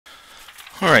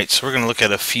Alright, so we're going to look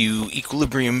at a few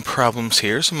equilibrium problems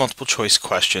here, some multiple choice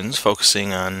questions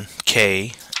focusing on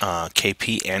K,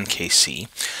 KP, and KC.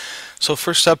 So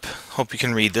first up, hope you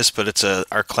can read this, but it's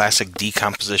our classic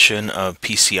decomposition of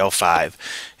PCl5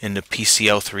 into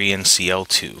PCl3 and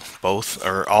Cl2. Both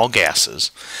are all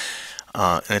gases.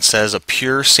 And it says a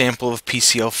pure sample of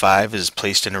PCl5 is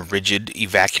placed in a rigid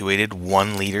evacuated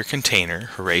 1 liter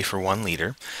container. Hooray for 1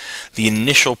 liter. The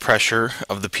initial pressure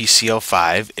of the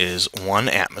PCl5 is 1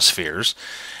 atmospheres,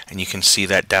 and you can see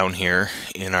that down here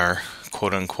in our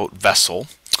quote-unquote vessel.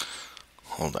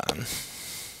 Hold on.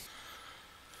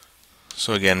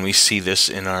 So again, we see this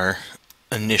in our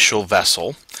initial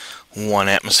vessel, 1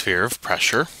 atmosphere of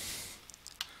pressure.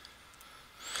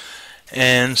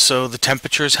 And so the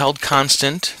temperature is held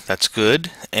constant, that's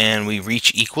good, and we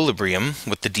reach equilibrium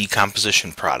with the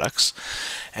decomposition products.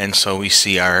 And so we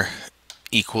see our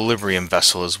equilibrium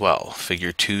vessel as well.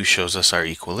 Figure 2 shows us our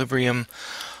equilibrium.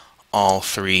 All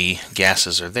 3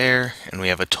 gases are there, and we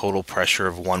have a total pressure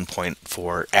of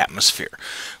 1.4 atmosphere,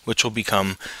 which will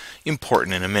become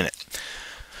important in a minute.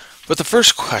 But the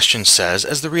first question says,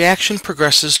 as the reaction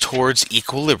progresses towards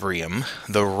equilibrium,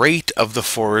 the rate of the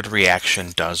forward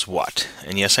reaction does what?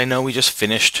 And yes, I know we just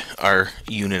finished our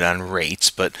unit on rates,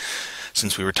 but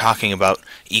since we were talking about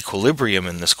equilibrium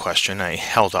in this question, I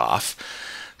held off.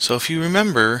 So if you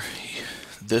remember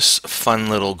this fun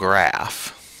little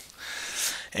graph,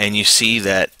 and you see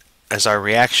that as our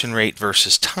reaction rate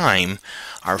versus time,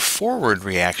 our forward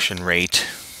reaction rate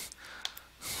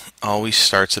always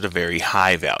starts at a very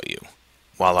high value,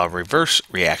 while our reverse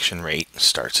reaction rate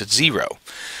starts at 0.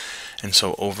 And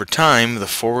so over time, the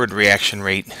forward reaction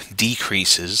rate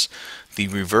decreases, the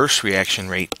reverse reaction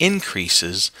rate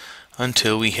increases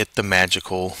until we hit the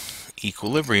magical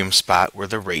equilibrium spot where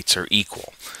the rates are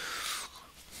equal.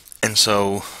 And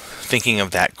so thinking of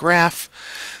that graph,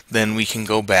 then we can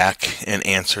go back and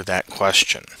answer that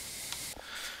question.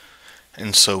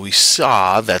 And so we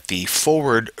saw that the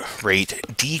forward rate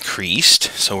decreased,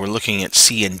 so we're looking at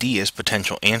C and D as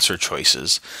potential answer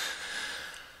choices.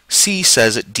 C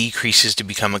says it decreases to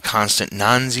become a constant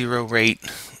non-zero rate.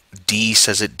 D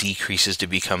says it decreases to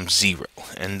become 0.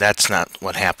 And that's not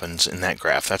what happens in that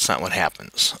graph. That's not what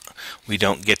happens. We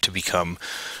don't get to become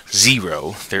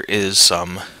 0. There is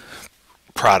some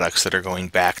products that are going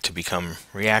back to become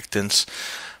reactants,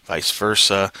 vice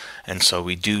versa, and so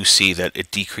we do see that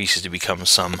it decreases to become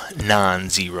some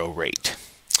non-zero rate.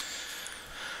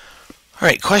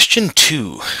 Alright, question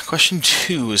 2. Question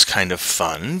 2 is kind of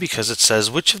fun because it says,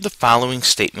 which of the following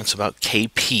statements about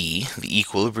Kp, the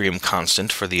equilibrium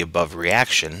constant for the above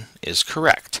reaction, is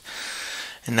correct?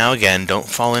 And now again, don't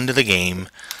fall into the game,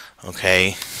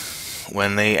 okay?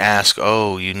 When they ask,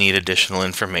 oh, you need additional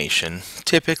information,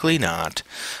 typically not.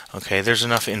 Okay, there's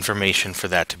enough information for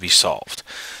that to be solved.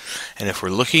 And if we're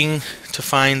looking to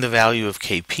find the value of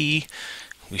Kp,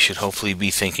 we should hopefully be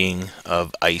thinking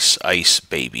of ice, ice,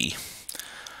 baby.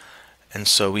 And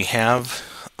so we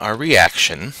have our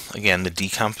reaction, again, the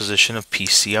decomposition of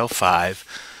PCl5,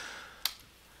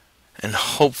 and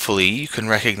hopefully you can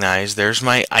recognize there's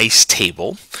my ice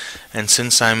table, and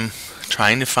since I'm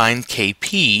trying to find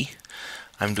Kp,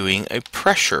 I'm doing a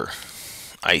pressure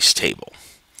ice table.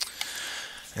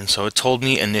 And so it told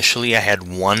me initially I had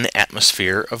 1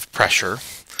 atmosphere of pressure.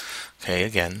 Okay,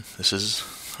 again, this is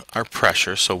our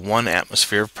pressure, so 1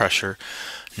 atmosphere of pressure,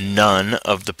 none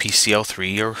of the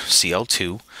PCl3 or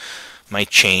Cl2. My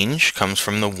change comes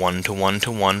from the 1 to 1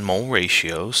 to 1 mole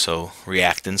ratio, so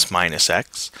reactants minus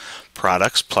X,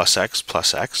 products plus X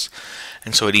plus X.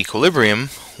 And so at equilibrium,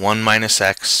 1 minus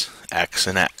X, X,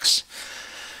 and X.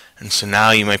 And so now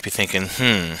you might be thinking,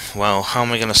 well, how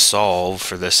am I going to solve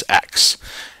for this X?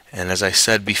 And as I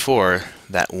said before,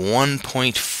 that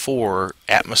 1.4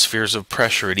 atmospheres of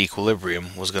pressure at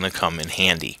equilibrium was going to come in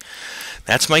handy.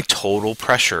 That's my total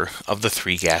pressure of the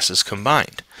 3 gases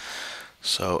combined.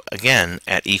 So again,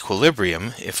 at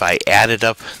equilibrium, if I added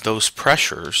up those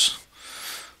pressures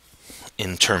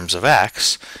in terms of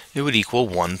X, it would equal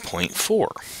 1.4.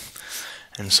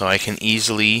 And so I can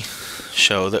easily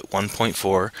show that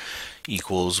 1.4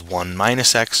 equals 1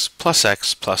 minus X plus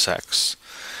X plus X.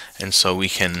 And so we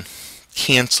can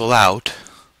cancel out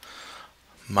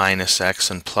minus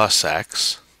X and plus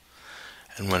X.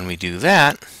 And when we do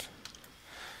that,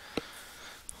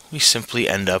 we simply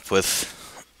end up with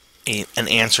an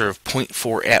answer of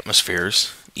 0.4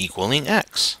 atmospheres equaling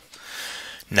X.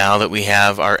 Now that we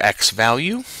have our X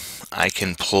value, I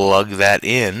can plug that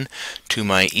in to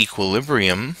my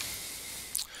equilibrium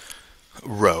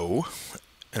row,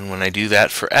 and when I do that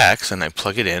for X and I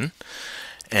plug it in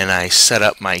and I set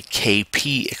up my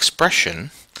Kp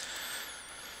expression,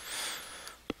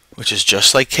 which is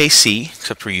just like Kc,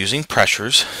 except we're using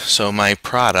pressures. So my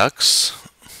products,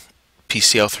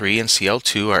 PCl3 and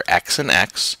Cl2, are x and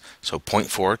x, so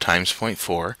 0.4 times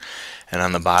 0.4. And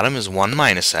on the bottom is 1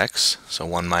 minus x, so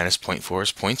 1 minus 0.4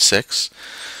 is 0.6.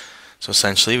 So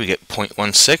essentially we get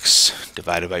 0.16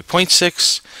 divided by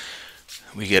 0.6.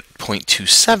 We get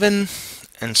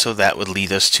 0.27, and so that would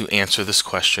lead us to answer this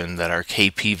question that our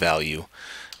Kp value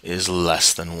is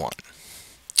less than 1.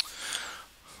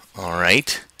 All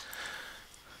right.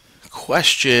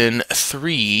 Question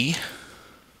 3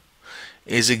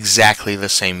 is exactly the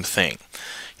same thing.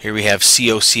 Here we have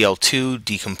CoCl2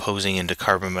 decomposing into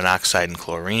carbon monoxide and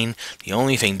chlorine. The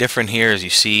only thing different here, as you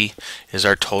see, is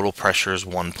our total pressure is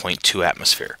 1.2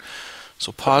 atmosphere.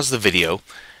 So pause the video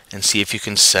and see if you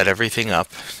can set everything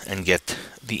up and get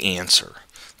the answer.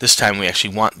 This time we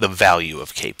actually want the value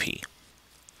of Kp.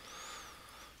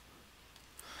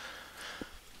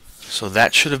 So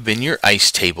that should have been your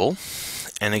ice table.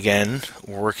 And again,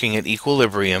 working at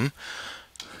equilibrium,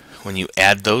 when you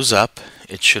add those up,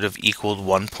 it should have equaled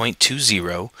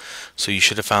 1.20. So you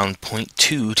should have found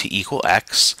 0.2 to equal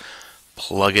x,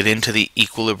 plug it into the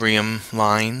equilibrium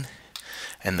line,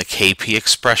 and the Kp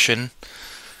expression,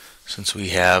 since we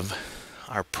have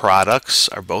our products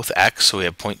are both x, so we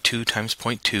have 0.2 times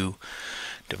 0.2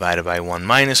 divided by 1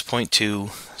 minus 0.2,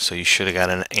 so you should have got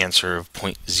an answer of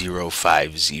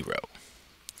 0.050.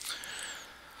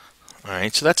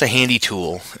 Alright, so that's a handy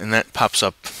tool, and that pops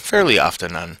up fairly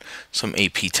often on some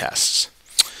AP tests.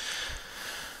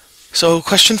 So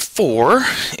question 4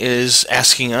 is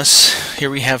asking us, here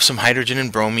we have some hydrogen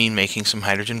and bromine making some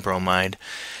hydrogen bromide.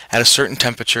 At a certain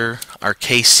temperature, our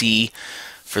Kc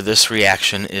for this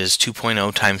reaction is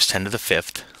 2.0 times 10 to the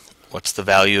 5th. What's the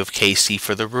value of Kc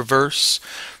for the reverse?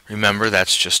 Remember,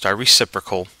 that's just our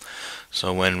reciprocal.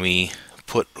 So when we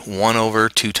put 1 over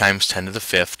 2 times 10 to the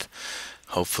 5th,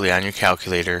 hopefully on your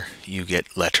calculator, you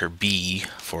get letter B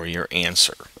for your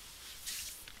answer.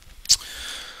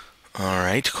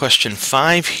 Alright, question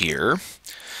 5 here.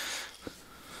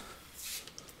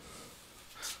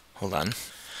 Hold on.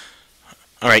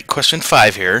 Alright, question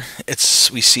 5 here.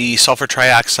 We see sulfur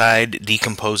trioxide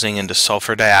decomposing into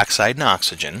sulfur dioxide and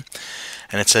oxygen.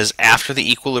 And it says after the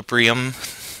equilibrium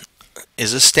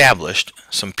is established,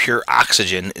 some pure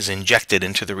oxygen is injected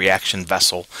into the reaction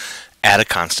vessel at a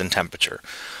constant temperature.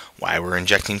 Why we're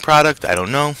injecting product, I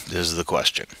don't know. This is the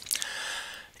question.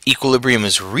 Equilibrium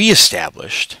is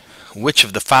reestablished. Which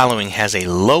of the following has a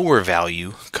lower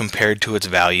value compared to its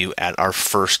value at our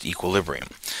first equilibrium?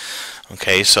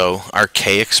 Okay, so our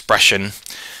K expression,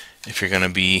 if you're going to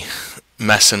be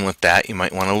messing with that, you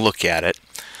might want to look at it.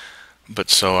 But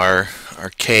so our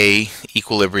K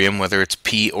equilibrium, whether it's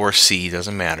P or C,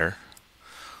 doesn't matter.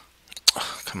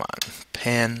 Oh, come on,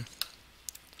 pen,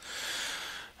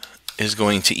 is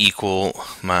going to equal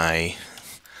my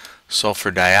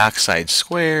sulfur dioxide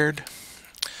squared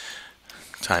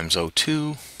times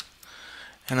O2,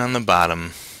 and on the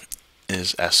bottom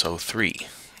is SO3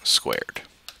 squared.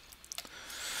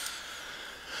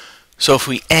 So if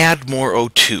we add more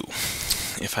O2,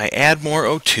 if I add more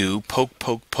O2, poke,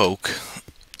 poke, poke,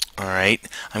 alright,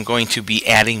 I'm going to be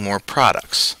adding more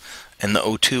products. And the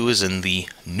O2 is in the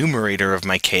numerator of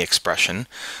my K expression,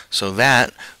 so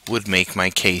that would make my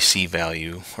Kc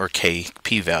value, or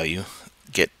Kp value,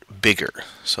 get bigger.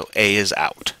 So A is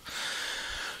out.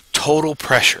 Total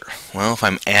pressure. Well, if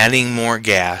I'm adding more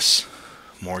gas,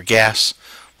 more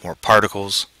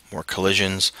particles, more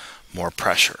collisions, more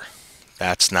pressure.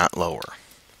 That's not lower.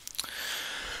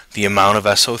 The amount of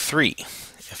SO3.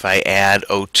 If I add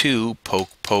O2, poke,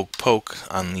 poke, poke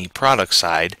on the product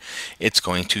side, it's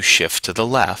going to shift to the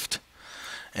left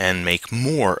and make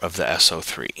more of the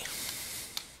SO3.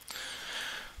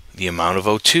 The amount of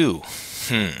O2.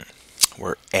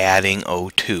 We're adding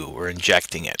O2. We're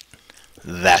injecting it.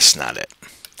 That's not it.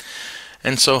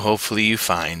 And so hopefully you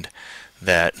find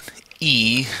that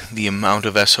E, the amount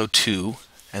of SO2,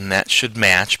 and that should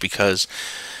match, because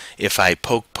if I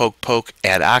poke, poke, poke,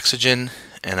 add oxygen,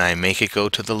 and I make it go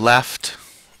to the left,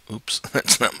 oops,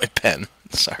 that's not my pen,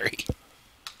 sorry.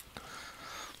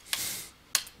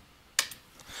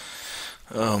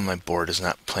 Oh, my board is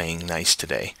not playing nice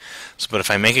today. So, but if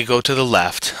I make it go to the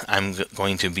left, I'm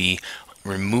going to be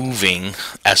removing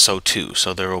SO2,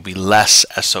 so there will be less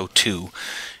SO2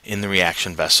 in the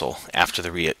reaction vessel after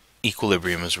the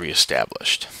equilibrium is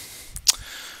reestablished.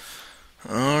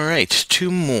 Alright,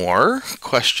 2 more.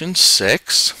 Question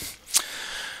 6.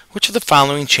 Which of the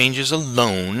following changes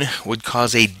alone would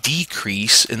cause a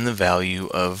decrease in the value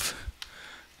of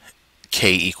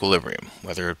K equilibrium,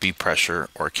 whether it be pressure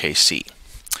or Kc?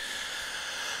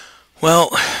 Well,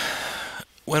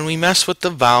 when we mess with the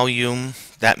volume,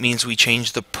 that means we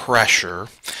change the pressure,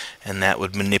 and that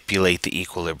would manipulate the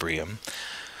equilibrium.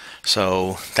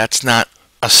 So that's not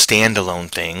a standalone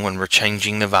thing. When we're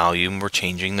changing the volume, we're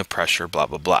changing the pressure, blah,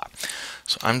 blah, blah.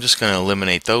 So I'm just going to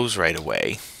eliminate those right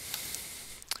away.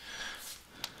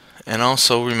 And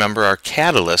also remember our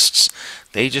catalysts,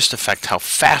 they just affect how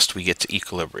fast we get to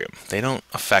equilibrium. They don't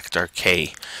affect our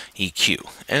KEQ.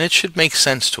 And it should make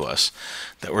sense to us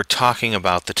that we're talking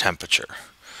about the temperature.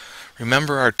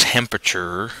 Remember our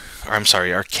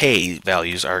our K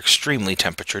values are extremely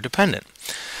temperature dependent.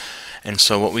 And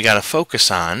so what we got to focus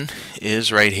on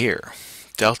is right here.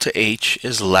 Delta H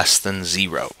is less than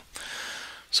 0.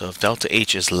 So if delta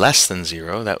H is less than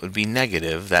 0, that would be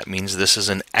negative. That means this is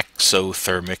an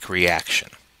exothermic reaction.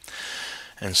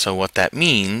 And so what that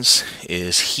means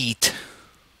is heat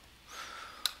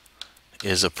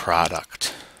is a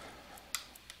product.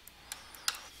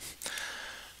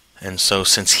 And so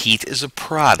since heat is a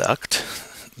product,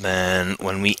 then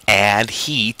when we add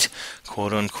heat,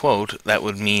 quote unquote, that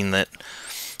would mean that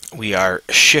we are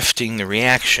shifting the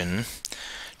reaction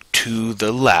to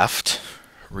the left,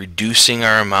 reducing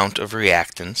our amount of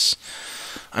reactants.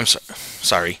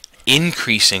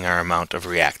 Increasing our amount of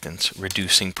reactants,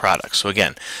 reducing products. So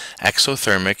again,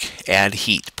 exothermic, add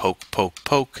heat, poke, poke,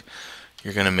 poke,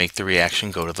 you're going to make the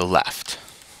reaction go to the left.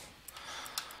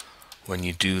 When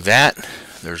you do that,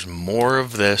 there's more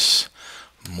of this,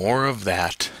 more of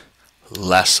that,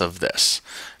 less of this.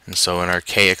 And so in our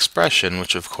K expression,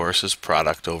 which of course is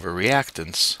product over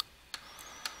reactants,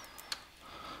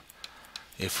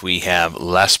 if we have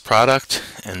less product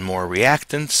and more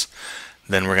reactants,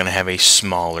 then we're going to have a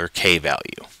smaller K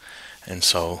value. And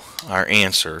so our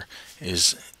answer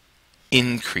is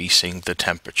increasing the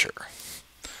temperature.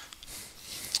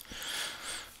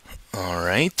 All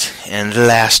right, and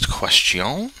last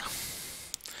question.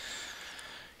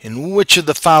 In which of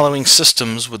the following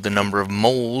systems would the number of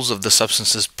moles of the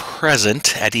substances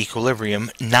present at equilibrium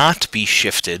not be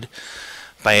shifted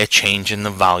by a change in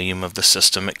the volume of the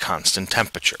system at constant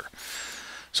temperature?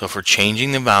 So if we're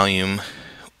changing the volume,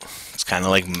 it's kind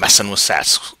of like messing with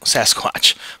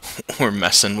Sasquatch. We're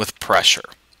messing with pressure.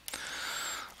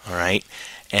 All right,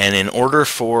 and in order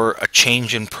for a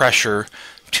change in pressure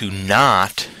to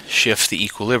not shift the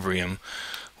equilibrium,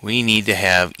 we need to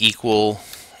have equal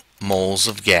moles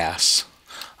of gas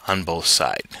on both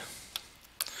sides.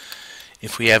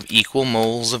 If we have equal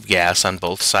moles of gas on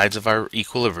both sides of our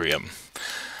equilibrium,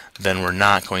 then we're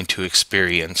not going to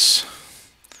experience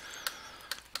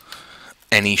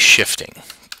any shifting.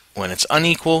 When it's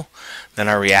unequal, then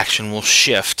our reaction will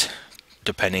shift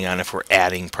depending on if we're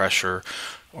adding pressure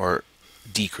or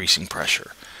decreasing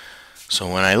pressure. So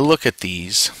when I look at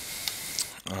these,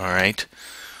 all right,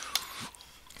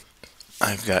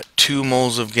 I've got 2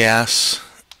 moles of gas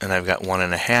and I've got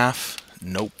 1.5.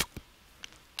 Nope.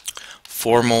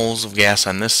 4 moles of gas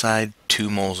on this side, 2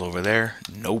 moles over there.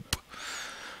 Nope.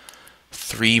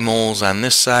 3 moles on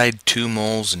this side, 2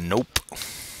 moles. Nope.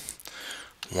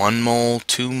 1 mole,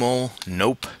 2 mole.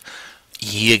 Nope.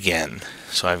 E again.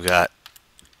 So I've got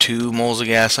 2 moles of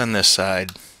gas on this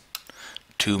side,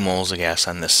 2 moles of gas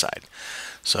on this side.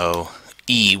 So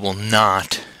E will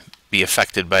not be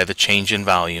affected by the change in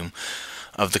volume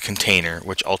of the container,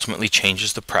 which ultimately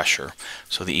changes the pressure,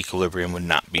 so the equilibrium would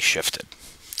not be shifted.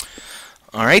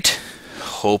 All right,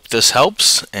 hope this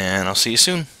helps, and I'll see you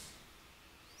soon.